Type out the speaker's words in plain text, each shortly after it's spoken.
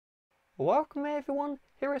Welcome everyone,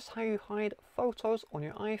 here is how you hide photos on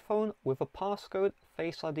your iPhone with a passcode,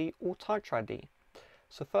 Face ID or Touch ID.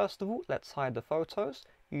 So first of all, let's hide the photos.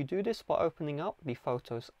 You do this by opening up the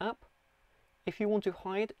Photos app. If you want to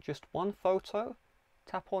hide just one photo,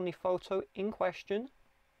 tap on the photo in question.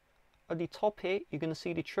 At the top here, you're going to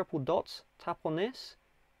see the triple dots. Tap on this.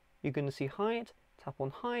 You're going to see hide. Tap on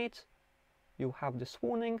hide. You'll have this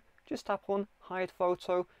warning. Just tap on hide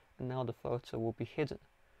photo and now the photo will be hidden.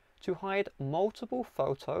 To hide multiple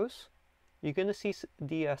photos, you're going to see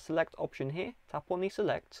the select option here. Tap on the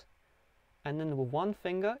select, and then with one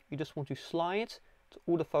finger you just want to slide to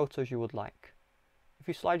all the photos you would like. If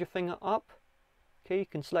you slide your finger up, okay, you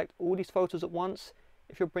can select all these photos at once.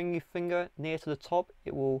 If you bring your finger near to the top,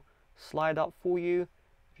 it will slide up for you.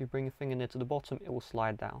 If you bring your finger near to the bottom, it will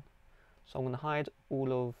slide down. So I'm going to hide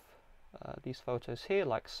all of these photos here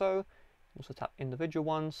like so. Also tap individual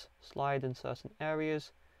ones, slide in certain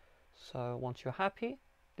areas. So once you're happy,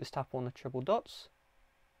 just tap on the triple dots,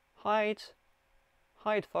 hide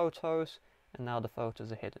photos, and now the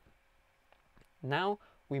photos are hidden. Now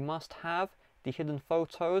we must have the hidden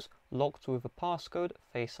photos locked with a passcode,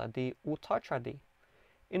 Face ID or Touch ID.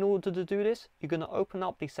 In order to do this, you're going to open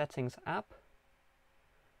up the Settings app.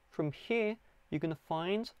 From here, you're going to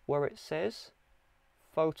find where it says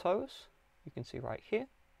Photos. You can see right here.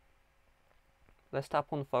 Let's tap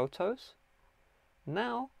on Photos.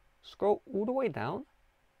 Now scroll all the way down,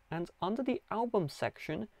 and under the album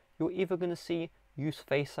section you're either going to see use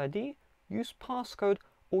Face ID, use passcode,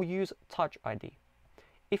 or use Touch ID.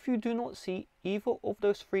 If you do not see either of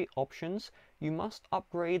those three options, you must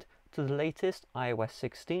upgrade to the latest iOS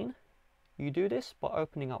 16. You do this by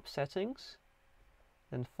opening up Settings,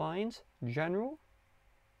 then find General,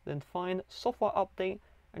 then find Software Update,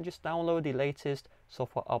 and just download the latest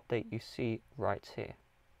software update you see right here.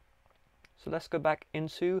 So let's go back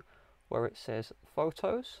into where it says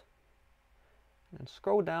Photos, and then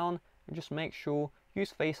scroll down and just make sure use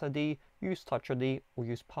Face ID, use Touch ID, or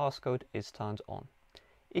use passcode is turned on.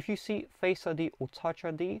 If you see Face ID or Touch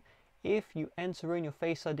ID, if you enter in your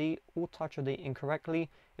Face ID or Touch ID incorrectly,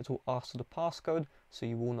 it will ask for the passcode, so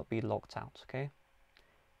you will not be locked out, okay?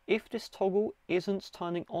 If this toggle isn't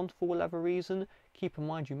turning on for whatever reason, keep in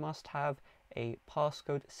mind you must have a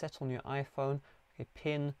passcode set on your iPhone, a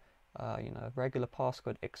PIN, regular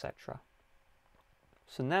passcode, etc.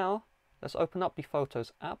 So now let's open up the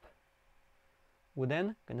Photos app. We're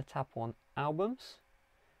then going to tap on Albums,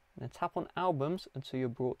 and then tap on Albums until you're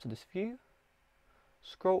brought to this view.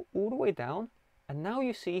 Scroll all the way down, and now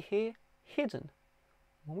you see here Hidden.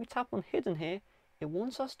 When we tap on Hidden here, it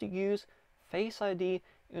wants us to use Face ID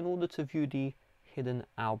in order to view the hidden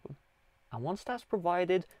album. And once that's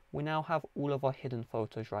provided, we now have all of our hidden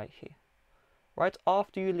photos right here. Right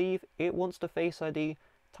after you leave, it wants the Face ID,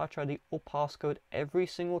 Touch ID, or passcode every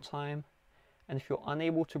single time. And if you're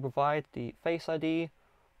unable to provide the Face ID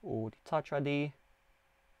or the Touch ID,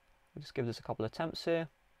 we'll just give this a couple of attempts here.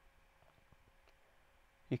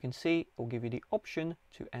 You can see it will give you the option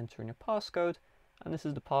to enter in your passcode, and this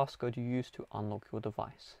is the passcode you use to unlock your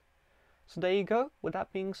device. So there you go. With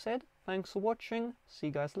that being said, thanks for watching. See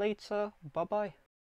you guys later. Bye bye.